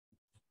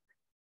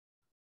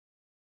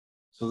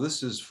So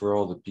this is for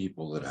all the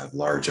people that have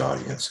large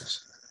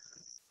audiences.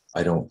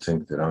 I don't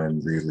think that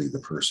I'm really the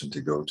person to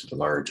go to the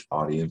large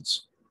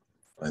audience.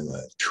 I'm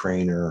a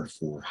trainer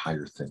for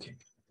higher thinking.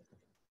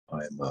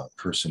 I'm a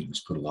person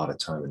who's put a lot of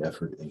time and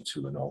effort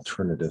into an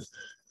alternative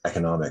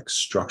economic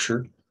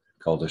structure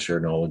called a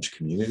shared knowledge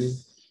community.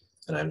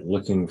 And I'm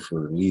looking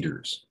for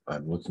leaders.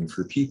 I'm looking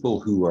for people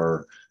who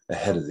are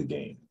ahead of the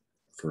game,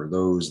 for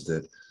those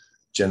that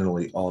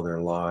generally all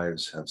their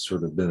lives have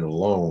sort of been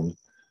alone,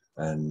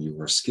 and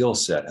your skill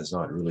set has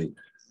not really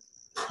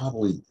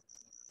probably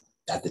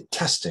had the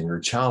testing or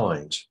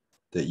challenge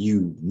that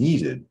you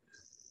needed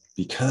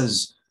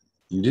because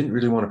you didn't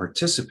really want to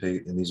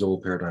participate in these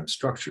old paradigm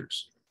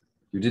structures.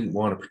 You didn't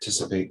want to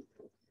participate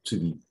to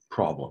the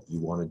problem. You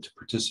wanted to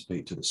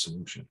participate to the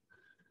solution.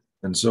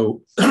 And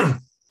so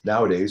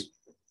nowadays,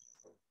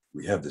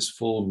 we have this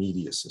full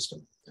media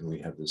system, and we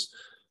have this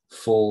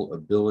full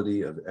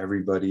ability of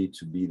everybody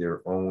to be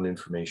their own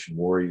information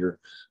warrior,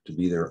 to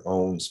be their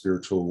own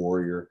spiritual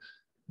warrior,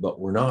 but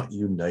we're not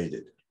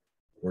united.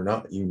 We're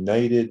not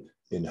united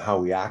in how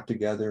we act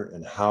together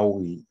and how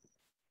we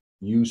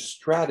use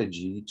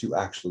strategy to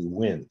actually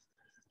win.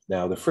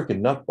 Now, the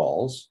frickin'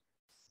 nutballs,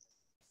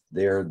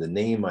 they're the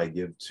name I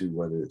give to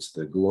whether it's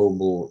the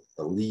global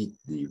elite,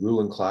 the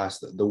ruling class,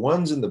 the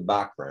ones in the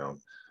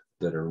background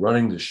that are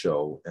running the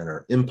show and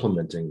are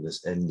implementing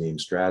this endgame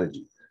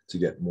strategy to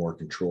get more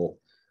control.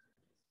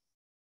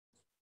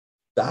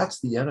 That's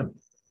the enemy.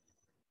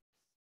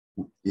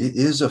 It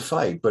is a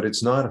fight, but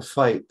it's not a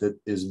fight that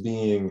is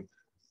being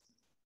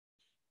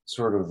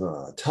sort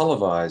of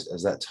televised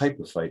as that type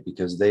of fight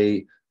because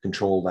they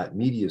control that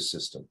media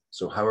system.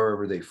 So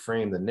however they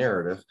frame the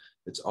narrative,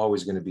 it's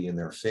always going to be in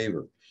their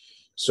favor.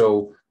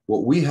 So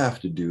what we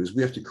have to do is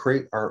we have to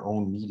create our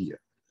own media.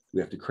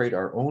 We have to create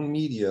our own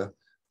media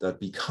that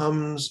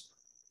becomes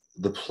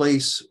the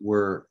place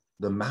where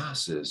the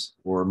masses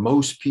or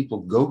most people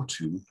go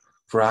to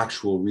for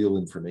actual real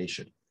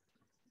information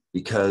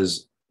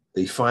because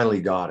they finally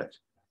got it.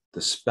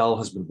 The spell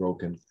has been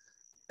broken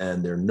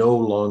and they're no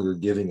longer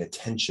giving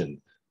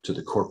attention to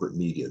the corporate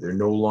media. They're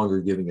no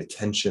longer giving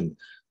attention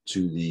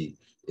to the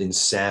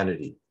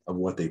insanity of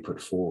what they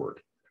put forward.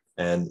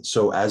 And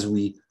so as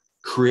we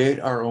create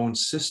our own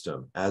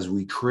system, as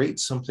we create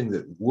something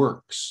that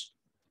works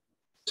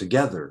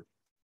together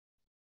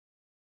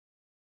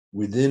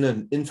within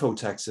an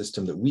infotech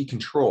system that we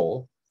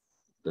control,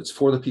 that's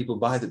for the people,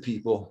 by the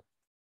people,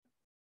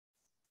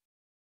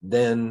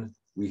 then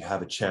we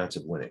have a chance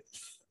of winning.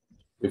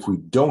 If we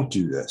don't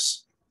do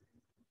this,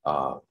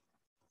 we're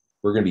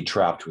going to be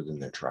trapped within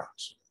their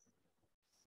traps.